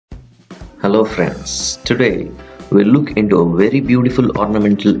Hello friends, today we'll look into a very beautiful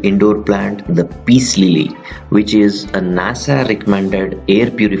ornamental indoor plant, the peace lily, which is a NASA recommended air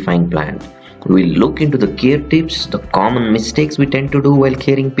purifying plant. We'll look into the care tips, the common mistakes we tend to do while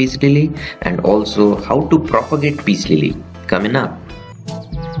caring peace lily, and also how to propagate peace lily. Coming up.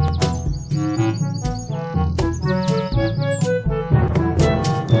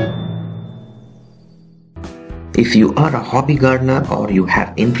 If you are a hobby gardener or you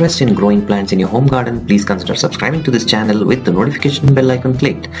have interest in growing plants in your home garden, please consider subscribing to this channel with the notification bell icon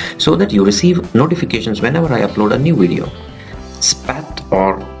clicked so that you receive notifications whenever I upload a new video. Spath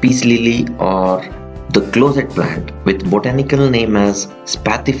or peace lily or the closet plant with botanical name as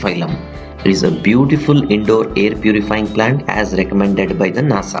Spathiphyllum is a beautiful indoor air purifying plant as recommended by the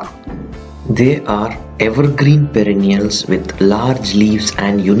NASA. They are evergreen perennials with large leaves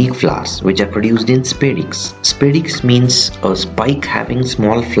and unique flowers which are produced in spadix. Spadix means a spike having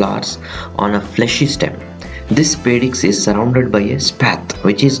small flowers on a fleshy stem. This spadix is surrounded by a spath,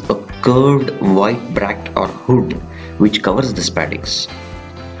 which is a curved white bract or hood which covers the spadix.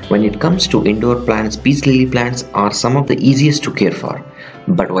 When it comes to indoor plants, peace lily plants are some of the easiest to care for.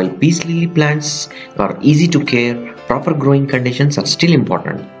 But while peace lily plants are easy to care, proper growing conditions are still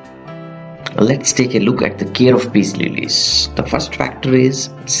important. Let's take a look at the care of peace lilies. The first factor is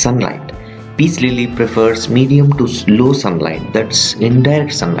sunlight. Peace lily prefers medium to low sunlight, that's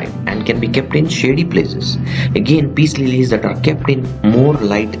indirect sunlight, and can be kept in shady places. Again, peace lilies that are kept in more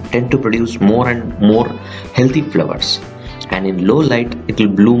light tend to produce more and more healthy flowers. And in low light, it will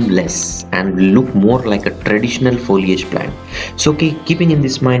bloom less and will look more like a traditional foliage plant. So keeping in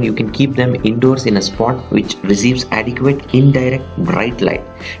this mind, you can keep them indoors in a spot which receives adequate indirect bright light.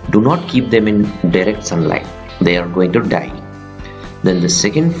 Do not keep them in direct sunlight. They are going to die. Then the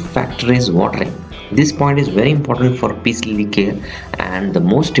second factor is watering. This point is very important for peace lily care and the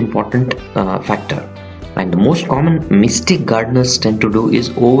most important factor. And the most common mistake gardeners tend to do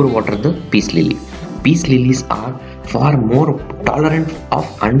is overwater the peace lily. Peace lilies are far more tolerant of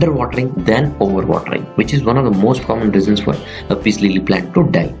underwatering than overwatering, which is one of the most common reasons for a peace lily plant to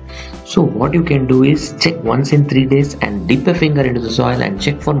die. So what you can do is check once in 3 days and dip a finger into the soil and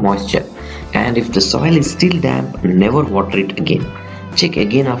check for moisture. And if the soil is still damp, never water it again. Check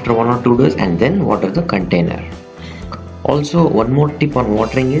again after 1 or 2 days and then water the container. Also, one more tip on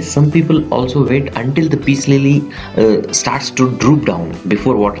watering is some people also wait until the peace lily starts to droop down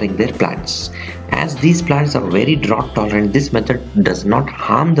before watering their plants. As these plants are very drought tolerant, this method does not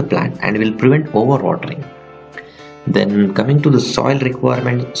harm the plant and will prevent overwatering. Then coming to the soil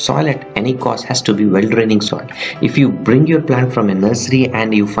requirement, soil at any cost has to be well draining soil. If you bring your plant from a nursery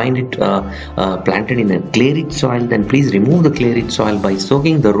and you find it planted in a clay rich soil, then please remove the clay rich soil by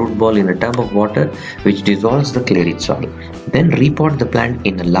soaking the root ball in a tub of water which dissolves the clay rich soil. Then repot the plant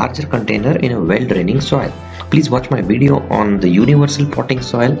in a larger container in a well draining soil. Please watch my video on the universal potting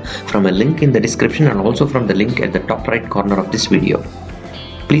soil from a link in the description and also from the link at the top right corner of this video.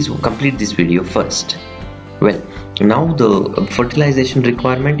 Please complete this video first. Well, now the fertilization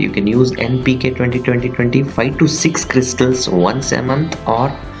requirement, you can use NPK 20-20-20 5 to 6 crystals once a month,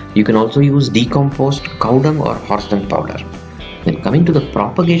 or you can also use decomposed cow dung or horse dung powder. Then coming to the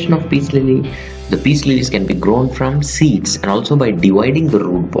propagation of peace lily, the peace lilies can be grown from seeds and also by dividing the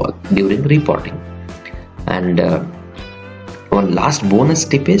root ball during repotting. And one last bonus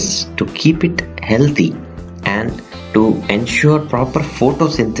tip is to keep it healthy and to ensure proper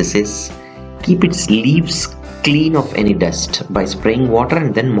photosynthesis, keep its leaves clean of any dust by spraying water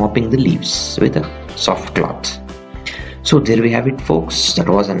and then mopping the leaves with a soft cloth. So there we have it, folks. That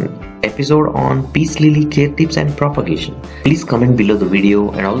was an episode on peace lily care tips and propagation. Please comment below the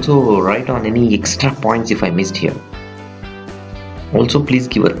video and also write on any extra points if I missed here. Also, please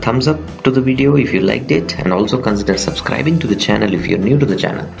give a thumbs up to the video if you liked it, and also consider subscribing to the channel if you're new to the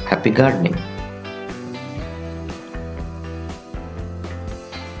channel. Happy gardening!